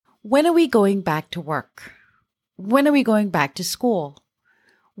When are we going back to work? When are we going back to school?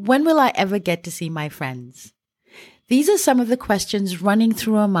 When will I ever get to see my friends? These are some of the questions running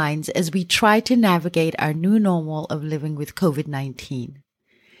through our minds as we try to navigate our new normal of living with COVID-19.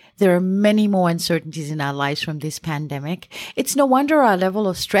 There are many more uncertainties in our lives from this pandemic. It's no wonder our level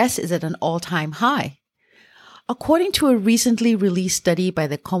of stress is at an all-time high. According to a recently released study by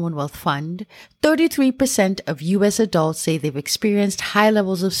the Commonwealth Fund, 33% of U.S. adults say they've experienced high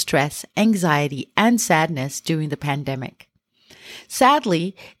levels of stress, anxiety, and sadness during the pandemic.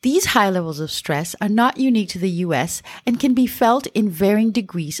 Sadly, these high levels of stress are not unique to the U.S. and can be felt in varying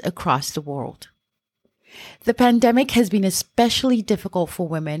degrees across the world. The pandemic has been especially difficult for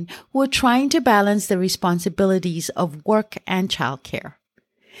women who are trying to balance the responsibilities of work and childcare.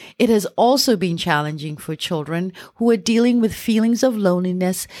 It has also been challenging for children who are dealing with feelings of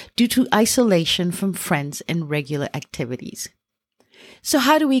loneliness due to isolation from friends and regular activities. So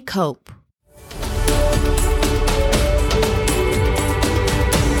how do we cope?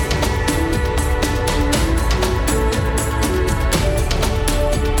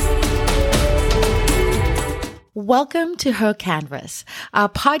 Welcome to Her Canvas, our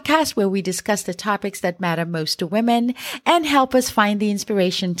podcast where we discuss the topics that matter most to women and help us find the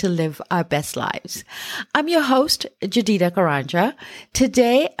inspiration to live our best lives. I'm your host, Jadida Karanja.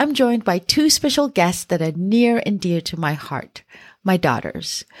 Today, I'm joined by two special guests that are near and dear to my heart, my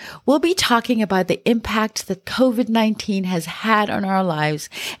daughters. We'll be talking about the impact that COVID-19 has had on our lives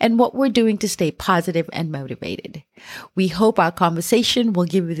and what we're doing to stay positive and motivated. We hope our conversation will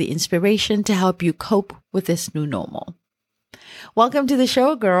give you the inspiration to help you cope with this new normal. Welcome to the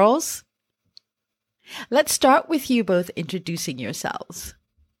show, girls. Let's start with you both introducing yourselves.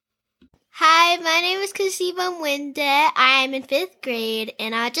 Hi, my name is Kasiba Mwinde. I am in 5th grade,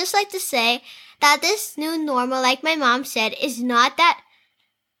 and I'd just like to say that this new normal, like my mom said, is not that,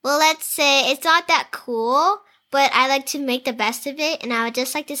 well, let's say it's not that cool, but I like to make the best of it. And I would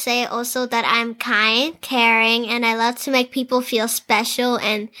just like to say also that I'm kind, caring, and I love to make people feel special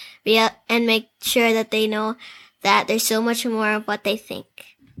and make sure that they know that there's so much more of what they think.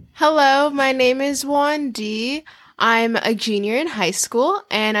 Hello, my name is Juan D. I'm a junior in high school,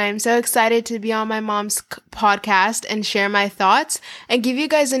 and I'm so excited to be on my mom's podcast and share my thoughts and give you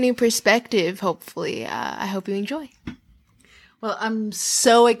guys a new perspective, hopefully. I hope you enjoy. Well, I'm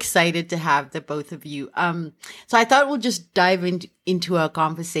so excited to have the both of you. So I thought we'll just dive into our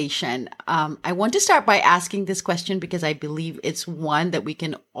conversation. I want to start by asking this question because I believe it's one that we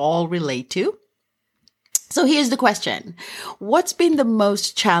can all relate to. So here's the question. What's been the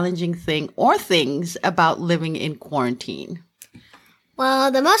most challenging thing or things about living in quarantine?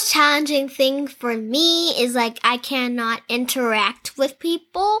 Well, the most challenging thing for me is I cannot interact with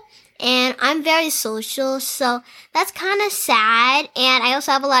people, and I'm very social, so that's kind of sad. And I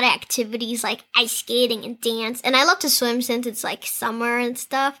also have a lot of activities like ice skating and dance, and I love to swim since it's summer and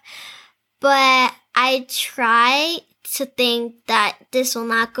stuff. But I try to think that this will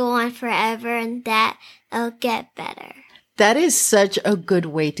not go on forever and that it'll get better. That is such a good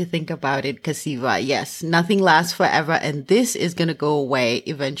way to think about it, Kasiva. Yes, nothing lasts forever, and this is going to go away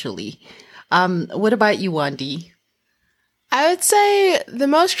eventually. What about you, Wandy? I would say the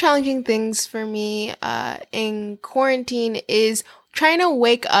most challenging things for me in quarantine is trying to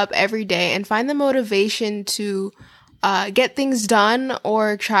wake up every day and find the motivation to get things done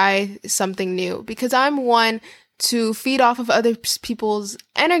or try something new. Because I'm one to feed off of other people's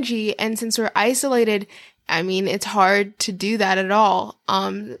energy, and since we're isolated, I mean, it's hard to do that at all.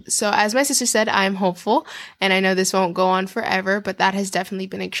 So as my sister said, I'm hopeful, and I know this won't go on forever, but that has definitely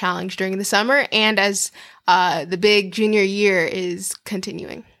been a challenge during the summer and as the big junior year is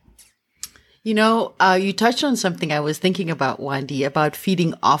continuing. You know, you touched on something I was thinking about, Wandy, about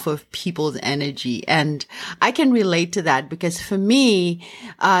feeding off of people's energy. And I can relate to that because for me,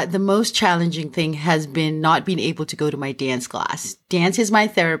 the most challenging thing has been not being able to go to my dance class. Dance is my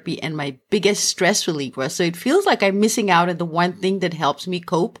therapy and my biggest stress reliever. So it feels like I'm missing out on the one thing that helps me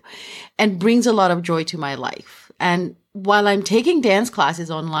cope and brings a lot of joy to my life. And while I'm taking dance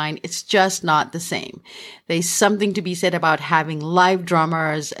classes online, it's just not the same. There's something to be said about having live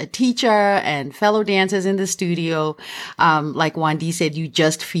drummers, a teacher, and fellow dancers in the studio. Like Wandy said, you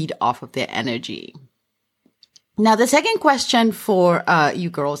just feed off of their energy. Now, the second question for you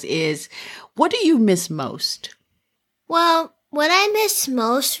girls is, what do you miss most? Well, what I miss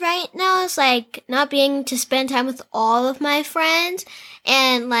most right now is not being able to spend time with all of my friends.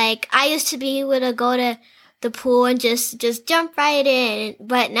 And I used to be able to go to the pool and just jump right in.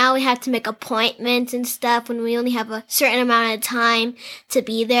 But now we have to make appointments and stuff when we only have a certain amount of time to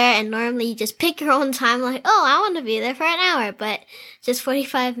be there. And normally you just pick your own time, like, oh, I want to be there for an hour, but just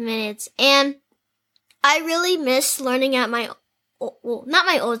 45 minutes. And I really miss learning at not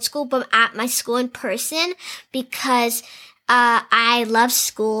my old school, but at my school in person, because I love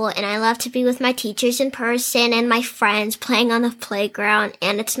school and I love to be with my teachers in person and my friends playing on the playground,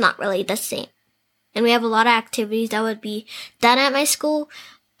 and it's not really the same. And we have a lot of activities that would be done at my school,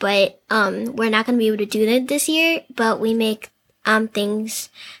 but we're not going to be able to do that this year, but we make things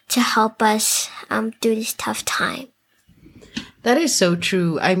to help us through this tough time. That is so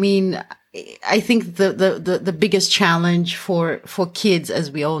true. I mean, I think the biggest challenge for kids, as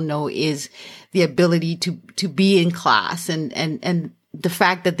we all know, is the ability to be in class and the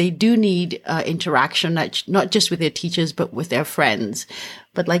fact that they do need interaction, not just with their teachers, but with their friends.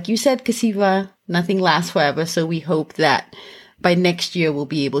 But like you said, Kasiva, nothing lasts forever. So we hope that by next year we'll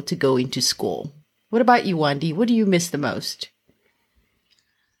be able to go into school. What about you, Wandi? What do you miss the most?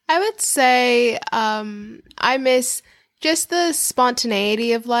 I would say I miss just the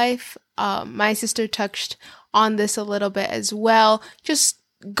spontaneity of life. My sister touched on this a little bit as well. Just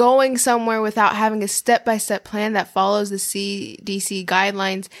going somewhere without having a step-by-step plan that follows the CDC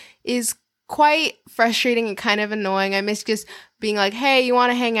guidelines is quite frustrating and kind of annoying. I miss just being like, hey, you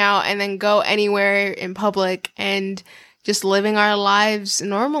want to hang out, and then go anywhere in public and just living our lives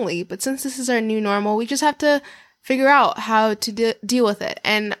normally. But since this is our new normal, we just have to figure out how to deal with it.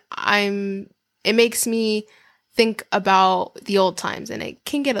 And it makes me think about the old times, and it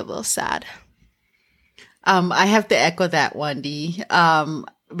can get a little sad. I have to echo that, Wandi,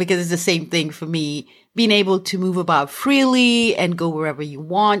 because it's the same thing for me. Being able to move about freely and go wherever you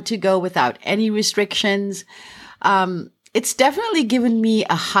want to go without any restrictions. It's definitely given me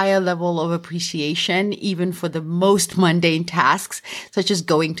a higher level of appreciation, even for the most mundane tasks, such as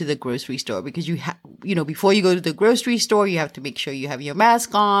going to the grocery store, because before you go to the grocery store, you have to make sure you have your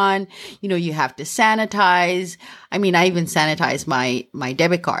mask on, you have to sanitize. I mean, I even sanitize my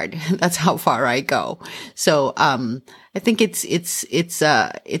debit card. That's how far I go. So, I think it's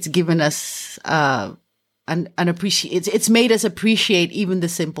given us, it's made us appreciate even the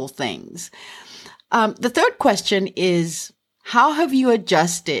simple things. The third question is, how have you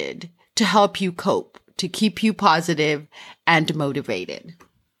adjusted to help you cope, to keep you positive and motivated?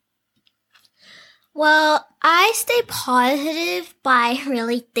 Well, I stay positive by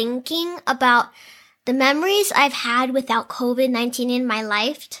really thinking about the memories I've had without COVID-19 in my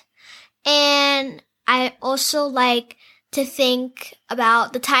life. And I also like to think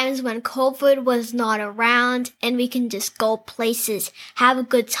about the times when COVID was not around and we can just go places, have a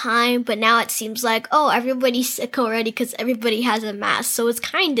good time. But now it seems like, oh, everybody's sick already because everybody has a mask. So it's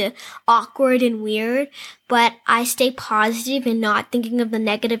kind of awkward and weird. But I stay positive and not thinking of the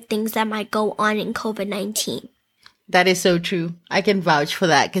negative things that might go on in COVID-19. That is so true. I can vouch for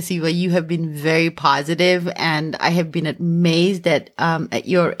that, Kasiva. You have been very positive, and I have been amazed that at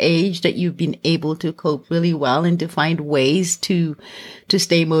your age that you've been able to cope really well and to find ways to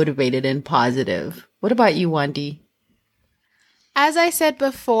stay motivated and positive. What about you, Wandi? As I said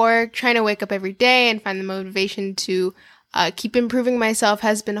before, trying to wake up every day and find the motivation to keep improving myself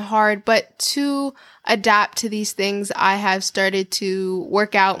has been hard, but to adapt to these things, I have started to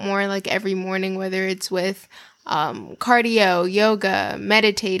work out more, like every morning, whether it's with cardio, yoga,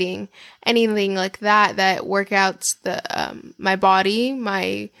 meditating, anything like that workouts my body,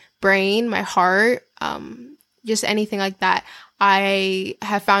 my brain, my heart, just anything like that. I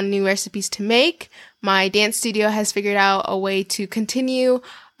have found new recipes to make. My dance studio has figured out a way to continue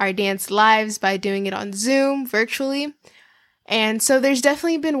our dance lives by doing it on Zoom virtually. And so there's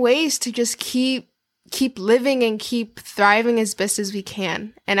definitely been ways to just keep living and keep thriving as best as we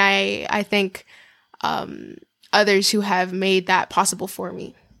can. And I think others who have made that possible for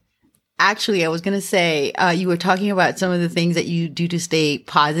me. Actually, I was going to say, you were talking about some of the things that you do to stay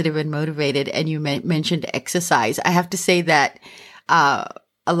positive and motivated, and you mentioned exercise. I have to say that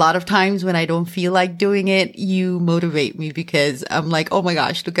a lot of times when I don't feel like doing it, you motivate me because I'm like, oh my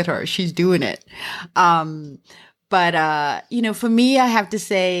gosh, look at her. She's doing it. But for me, I have to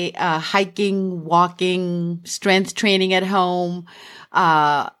say, hiking, walking, strength training at home,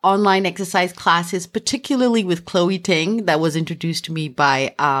 online exercise classes, particularly with Chloe Ting, that was introduced to me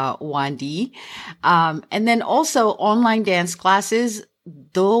by, Wandi. And then also online dance classes,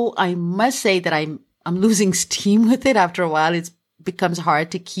 though I must say that I'm losing steam with it after a while. It becomes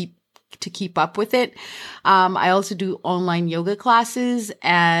hard to keep to keep up with it. I also do online yoga classes,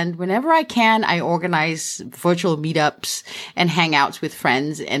 and whenever I can, I organize virtual meetups and hangouts with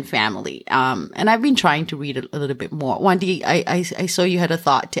friends and family. And I've been trying to read a little bit more. Wendy, I saw you had a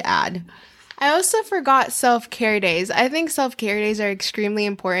thought to add. I also forgot self-care days. I think self-care days are extremely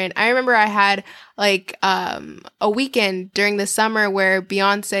important. I remember I had like a weekend during the summer where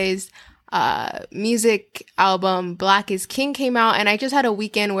Beyonce's music album Black is King came out, and I just had a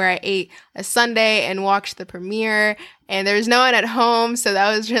weekend where I ate a sundae and watched the premiere, and there was no one at home, so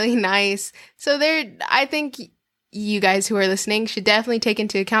that was really nice. So I think you guys who are listening should definitely take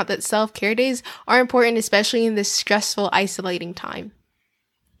into account that self-care days are important, especially in this stressful, isolating time.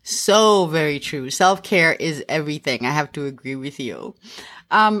 So very true. Self-care is everything. I have to agree with you.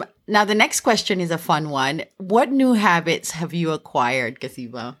 Now the next question is a fun one. What new habits have you acquired,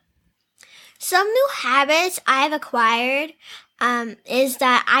 Kasiva? Some new habits I've acquired is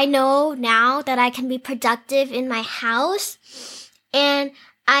that I know now that I can be productive in my house, and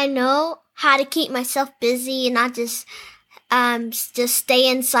I know how to keep myself busy and not just stay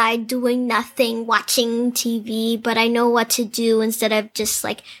inside doing nothing, watching TV, but I know what to do instead of just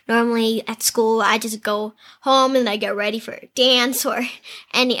like normally at school, I just go home and I get ready for a dance or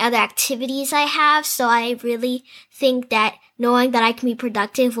any other activities I have. So I really think that knowing that I can be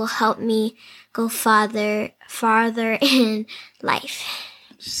productive will help me go farther in life.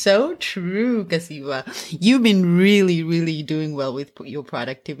 So true, Kasiva. You've been really, really doing well with your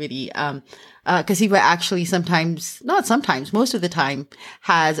productivity. Kasiva actually most of the time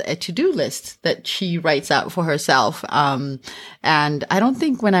has a to-do list that she writes out for herself. And I don't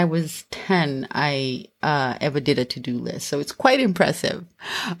think when I was 10, I ever did a to-do list. So it's quite impressive.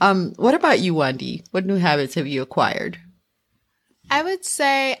 What about you, Wendy? What new habits have you acquired? I would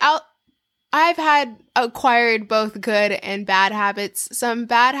say I've had acquired both good and bad habits. Some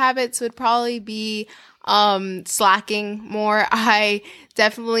bad habits would probably be slacking more. I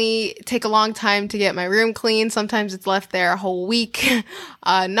definitely take a long time to get my room clean. Sometimes it's left there a whole week,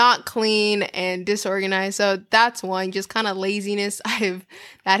 not clean and disorganized. So that's one, just kind of laziness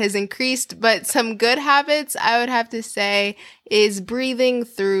that has increased. But some good habits I would have to say is breathing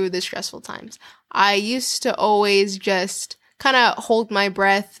through the stressful times. I used to always just kind of hold my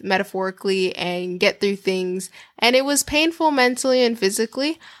breath metaphorically and get through things. And it was painful mentally and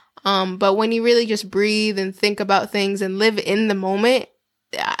physically. But when you really just breathe and think about things and live in the moment,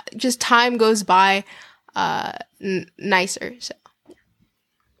 just time goes by nicer. So.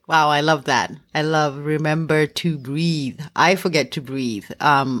 Wow, I love that. I love remember to breathe. I forget to breathe.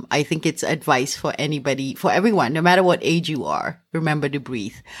 I think it's advice for anybody, for everyone, no matter what age you are. Remember to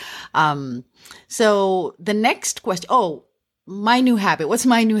breathe. So the next question. Oh, my new habit. What's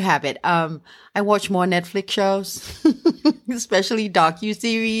my new habit? I watch more Netflix shows, especially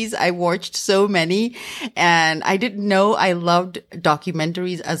docuseries. I watched so many, and I didn't know I loved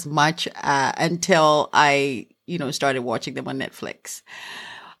documentaries as much until I, started watching them on Netflix.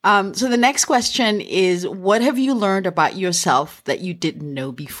 So the next question is, what have you learned about yourself that you didn't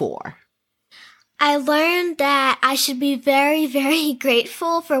know before? I learned that I should be very, very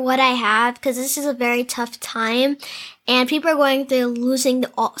grateful for what I have, because this is a very tough time and people are going through losing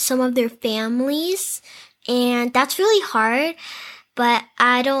some of their families, and that's really hard. But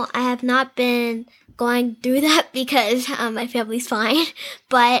I have not been going through that because my family's fine.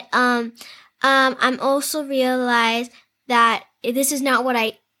 But I'm also realized that this is not what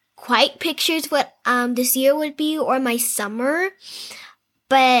I quite pictured what this year would be or my summer.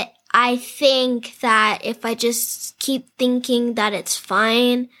 But I think that if I just keep thinking that it's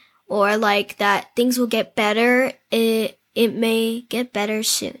fine or like that things will get better, it may get better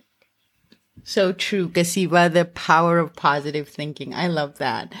soon. So true, Kasiva, the power of positive thinking. I love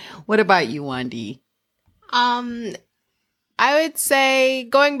that. What about you, Wendy? I would say,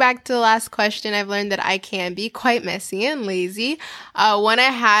 going back to the last question, I've learned that I can be quite messy and lazy. When I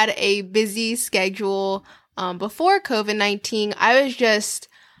had a busy schedule before COVID-19,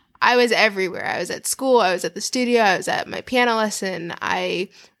 I was everywhere. I was at school, I was at the studio, I was at my piano lesson, I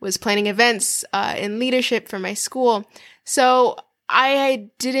was planning events in leadership for my school. So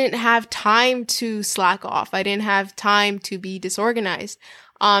I didn't have time to slack off. I didn't have time to be disorganized.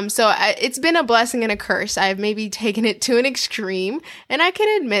 It's been a blessing and a curse. I've maybe taken it to an extreme, and I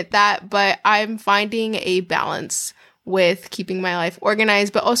can admit that, but I'm finding a balance with keeping my life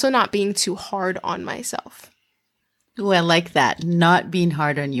organized, but also not being too hard on myself. Oh, I like that. Not being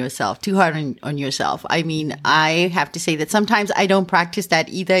hard on yourself, too hard on yourself. I mean, I have to say that sometimes I don't practice that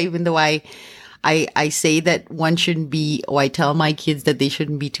either, even though I I say that one shouldn't be, or I tell my kids that they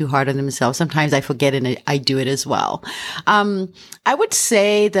shouldn't be too hard on themselves. Sometimes I forget and I do it as well. I would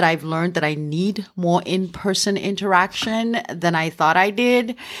say that I've learned that I need more in-person interaction than I thought I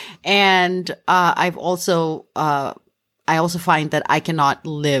did. And, I also find that I cannot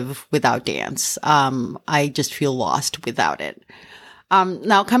live without dance. I just feel lost without it.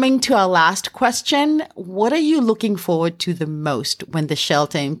 Now coming to our last question, what are you looking forward to the most when the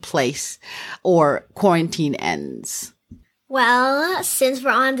shelter in place or quarantine ends? Well, since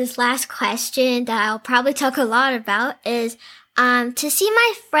we're on this last question that I'll probably talk a lot about is to see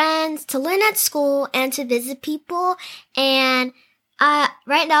my friends, to learn at school, and to visit people. And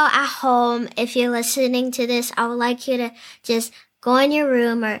right now at home, if you're listening to this, I would like you to just go in your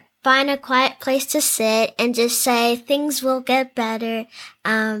room or find a quiet place to sit and just say things will get better.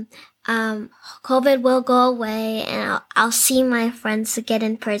 COVID will go away, and I'll see my friends again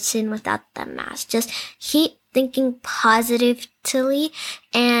in person without the mask. Just keep thinking positively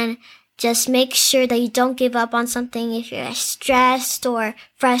and just make sure that you don't give up on something if you're stressed or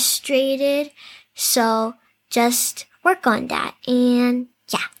frustrated. So just work on that. And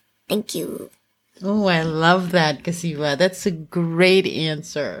yeah, thank you. Oh, I love that, Kasiva. That's a great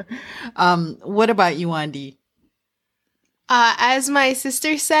answer. What about you, Andy? As my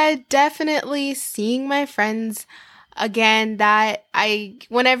sister said, definitely seeing my friends again.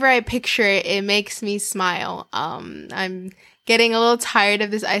 Whenever I picture it, it makes me smile. I'm getting a little tired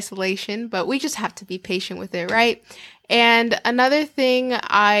of this isolation, but we just have to be patient with it, right? And another thing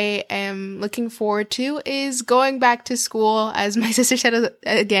I am looking forward to is going back to school, as my sister said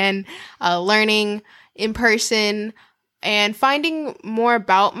again, learning in person and finding more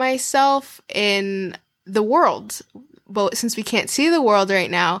about myself in the world. But since we can't see the world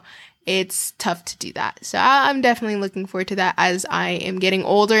right now, it's tough to do that. So I'm definitely looking forward to that as I am getting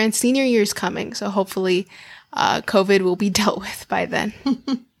older and senior year's coming. So hopefully COVID will be dealt with by then.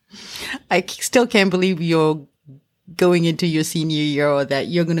 I still can't believe you're going into your senior year or that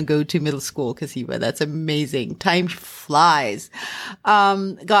you're going to go to middle school, Kasiva. That's amazing. Time flies.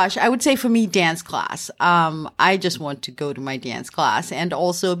 Gosh, I would say for me, dance class. I just want to go to my dance class and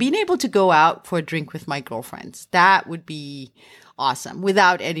also being able to go out for a drink with my girlfriends. That would be awesome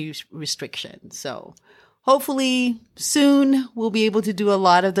without any restrictions. So hopefully soon we'll be able to do a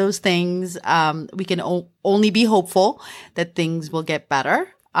lot of those things. We can only be hopeful that things will get better.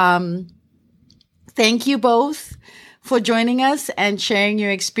 Thank you both for joining us and sharing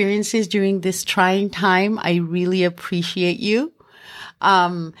your experiences during this trying time. I really appreciate you.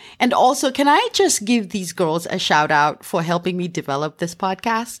 And also, can I just give these girls a shout out for helping me develop this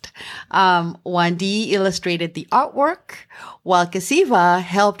podcast? Wandi illustrated the artwork while Kasiva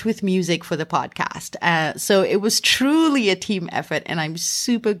helped with music for the podcast. So it was truly a team effort, and I'm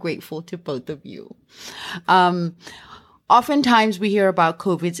super grateful to both of you. Oftentimes we hear about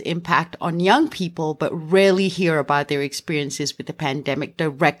COVID's impact on young people, but rarely hear about their experiences with the pandemic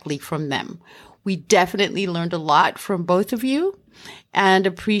directly from them. We definitely learned a lot from both of you and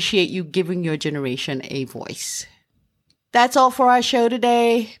appreciate you giving your generation a voice. That's all for our show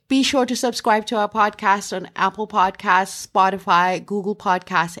today. Be sure to subscribe to our podcast on Apple Podcasts, Spotify, Google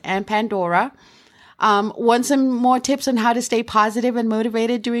Podcasts, and Pandora. Want some more tips on how to stay positive and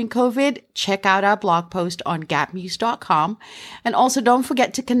motivated during COVID? Check out our blog post on gapmuse.com. And also don't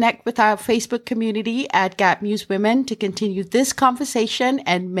forget to connect with our Facebook community at Gap Muse Women to continue this conversation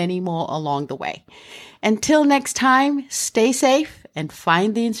and many more along the way. Until next time, stay safe and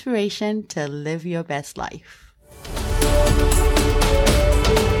find the inspiration to live your best life.